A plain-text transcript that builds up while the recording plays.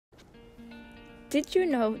Did you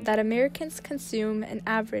know that Americans consume an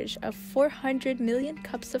average of 400 million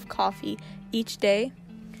cups of coffee each day?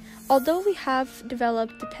 Although we have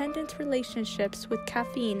developed dependent relationships with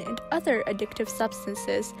caffeine and other addictive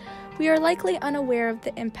substances, we are likely unaware of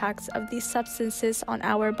the impacts of these substances on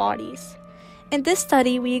our bodies. In this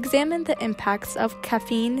study, we examined the impacts of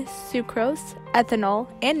caffeine, sucrose, ethanol,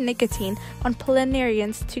 and nicotine on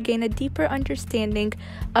planarians to gain a deeper understanding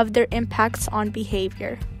of their impacts on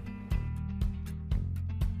behavior.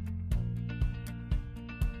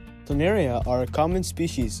 Planaria are a common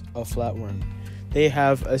species of flatworm. They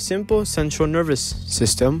have a simple central nervous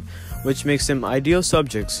system, which makes them ideal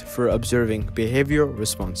subjects for observing behavioral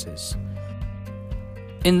responses.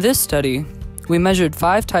 In this study, we measured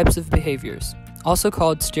 5 types of behaviors, also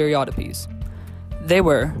called stereotypies. They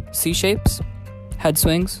were C-shapes, head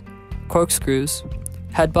swings, corkscrews,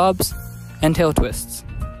 head bobs, and tail twists.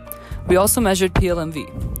 We also measured PLMV,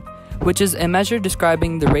 which is a measure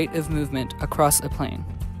describing the rate of movement across a plane.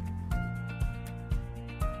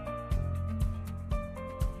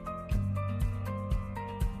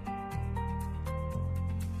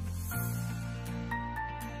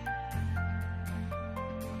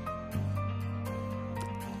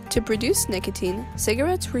 To produce nicotine,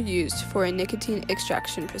 cigarettes were used for a nicotine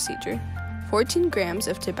extraction procedure. 14 grams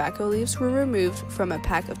of tobacco leaves were removed from a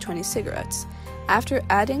pack of 20 cigarettes. After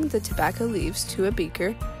adding the tobacco leaves to a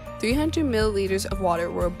beaker, 300 milliliters of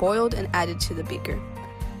water were boiled and added to the beaker.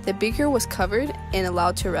 The beaker was covered and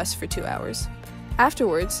allowed to rest for 2 hours.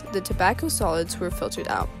 Afterwards, the tobacco solids were filtered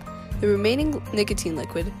out. The remaining nicotine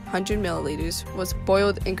liquid, 100 milliliters, was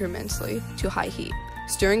boiled incrementally to high heat,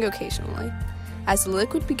 stirring occasionally. As the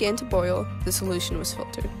liquid began to boil, the solution was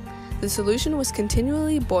filtered. The solution was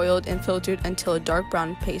continually boiled and filtered until a dark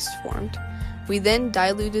brown paste formed. We then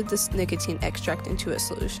diluted this nicotine extract into a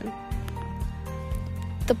solution.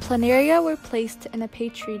 The planaria were placed in a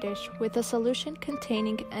petri dish with a solution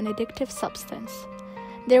containing an addictive substance.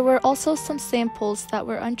 There were also some samples that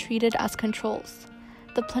were untreated as controls.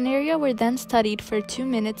 The planaria were then studied for 2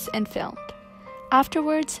 minutes and filmed.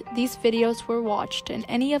 Afterwards, these videos were watched and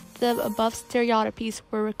any of the above stereotypies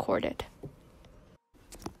were recorded.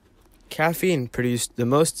 Caffeine produced the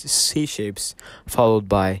most C-shapes, followed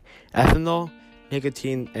by ethanol,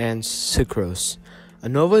 nicotine, and sucrose.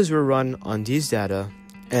 ANOVAs were run on these data,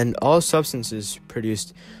 and all substances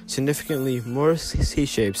produced significantly more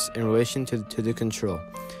C-shapes in relation to the control.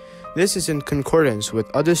 This is in concordance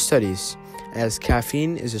with other studies, as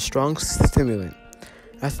caffeine is a strong stimulant.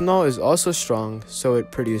 Ethanol is also strong, so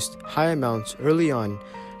it produced high amounts early on,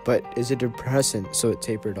 but is a depressant, so it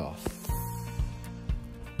tapered off.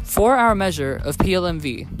 For our measure of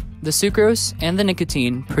PLMV, the sucrose and the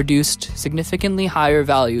nicotine produced significantly higher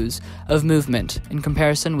values of movement in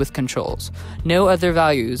comparison with controls. No other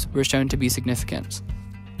values were shown to be significant.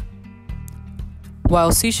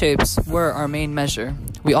 While C-shapes were our main measure,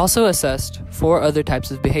 we also assessed 4 other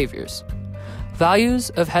types of behaviors.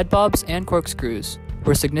 Values of head bobs and corkscrews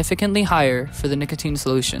were significantly higher for the nicotine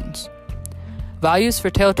solutions. Values for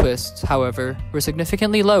tail twists, however, were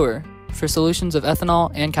significantly lower for solutions of ethanol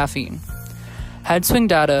and caffeine. Head swing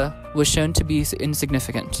data was shown to be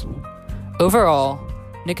insignificant. Overall,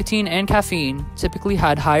 nicotine and caffeine typically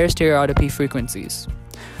had higher stereotypy frequencies.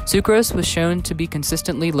 Sucrose was shown to be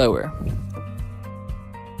consistently lower.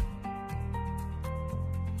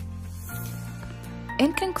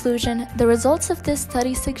 In conclusion, the results of this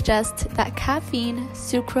study suggest that caffeine,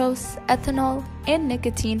 sucrose, ethanol, and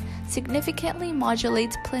nicotine significantly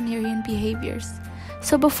modulate planarian behaviors.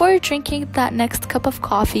 So before drinking that next cup of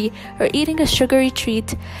coffee or eating a sugary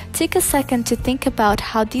treat, take a second to think about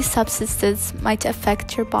how these substances might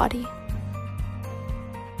affect your body.